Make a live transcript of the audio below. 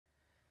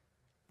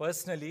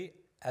Personally,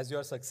 as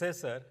your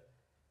successor,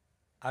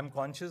 I'm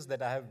conscious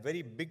that I have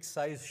very big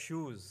size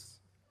shoes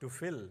to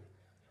fill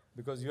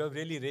because you have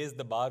really raised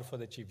the bar for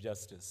the Chief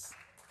Justice.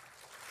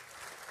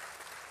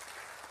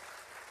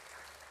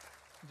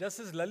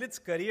 Justice Lalit's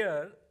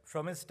career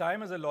from his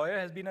time as a lawyer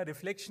has been a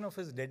reflection of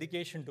his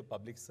dedication to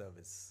public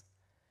service.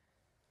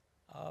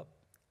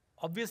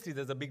 Obviously,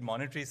 there's a big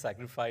monetary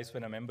sacrifice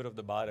when a member of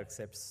the bar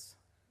accepts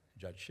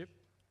judgeship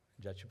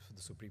for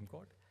the Supreme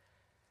Court.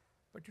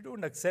 But you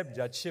don't accept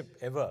judgeship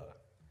ever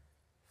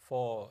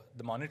for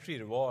the monetary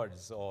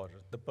rewards or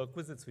the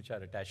perquisites which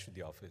are attached to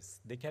the office.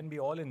 They can be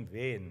all in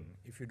vain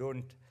if you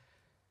don't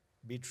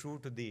be true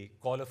to the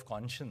call of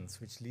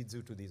conscience which leads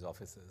you to these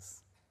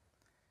offices.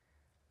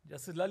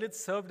 Justice Lalit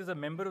served as a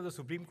member of the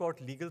Supreme Court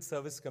Legal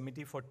Service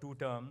Committee for 2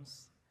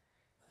 terms.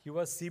 He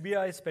was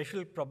CBI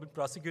Special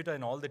Prosecutor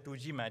in all the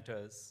 2G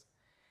matters.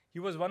 He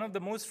was one of the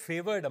most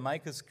favored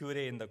amicus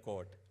curiae in the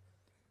court,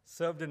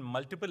 served in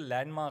multiple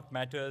landmark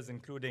matters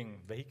including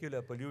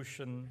vehicular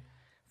pollution,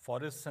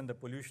 forests and the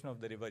pollution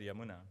of the river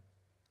Yamuna.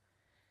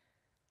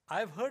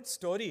 I've heard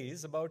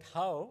stories about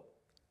how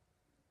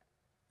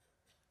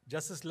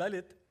Justice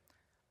Lalit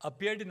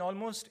appeared in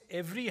almost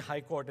every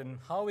high court and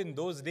how in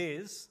those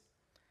days,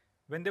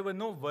 when there were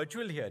no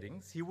virtual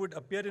hearings, he would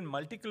appear in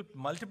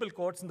multiple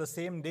courts in the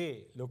same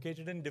day,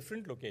 located in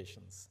different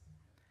locations.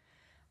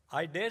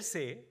 I dare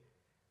say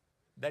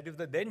that if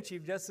the then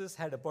Chief Justice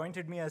had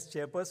appointed me as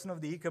chairperson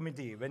of the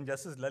E-Committee when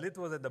Justice Lalit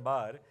was at the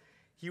bar,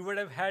 he would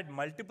have had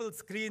multiple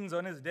screens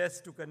on his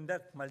desk to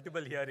conduct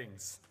multiple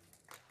hearings.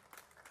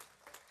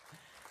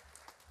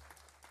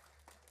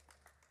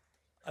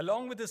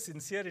 Along with his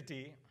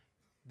sincerity,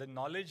 the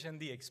knowledge and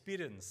the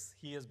experience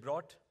he has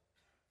brought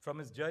from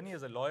his journey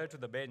as a lawyer to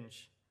the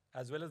bench,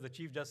 as well as the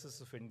Chief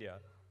Justice of India,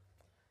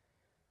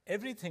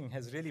 everything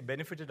has really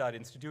benefited our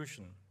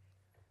institution.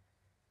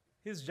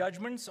 His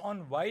judgments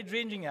on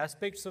wide-ranging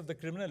aspects of the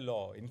criminal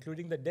law,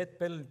 including the death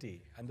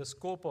penalty and the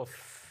scope of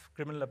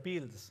criminal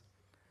appeals,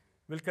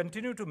 will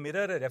continue to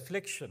mirror a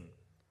reflection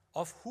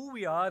of who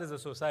we are as a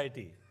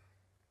society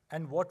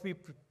and what we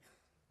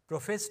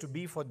profess to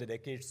be for the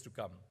decades to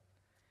come.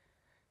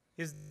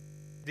 His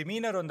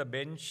demeanor on the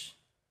bench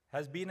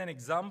has been an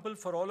example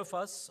for all of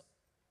us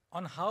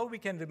on how we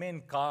can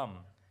remain calm,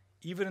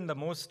 even in the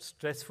most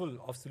stressful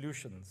of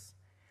solutions.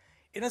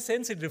 In a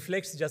sense, it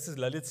reflects Justice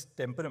Lalit's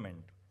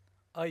temperament,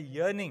 a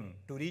yearning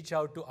to reach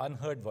out to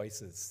unheard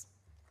voices.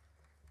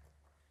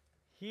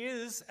 He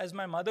is, as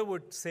my mother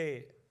would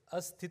say, a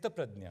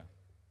sthitaprajna.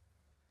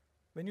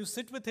 When you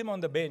sit with him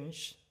on the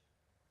bench,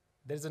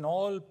 there's an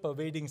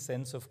all-pervading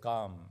sense of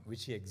calm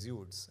which he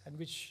exudes and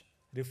which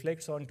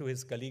reflects onto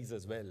his colleagues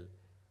as well.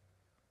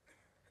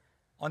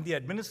 On the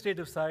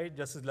administrative side,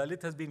 Justice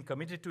Lalit has been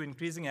committed to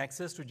increasing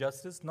access to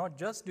justice, not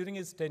just during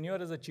his tenure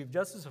as the Chief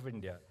Justice of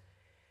India.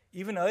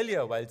 Even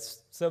earlier, while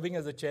serving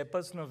as the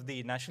chairperson of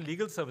the National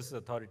Legal Services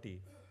Authority,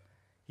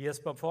 he has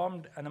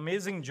performed an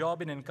amazing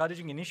job in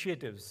encouraging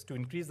initiatives to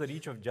increase the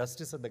reach of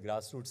justice at the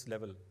grassroots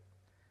level.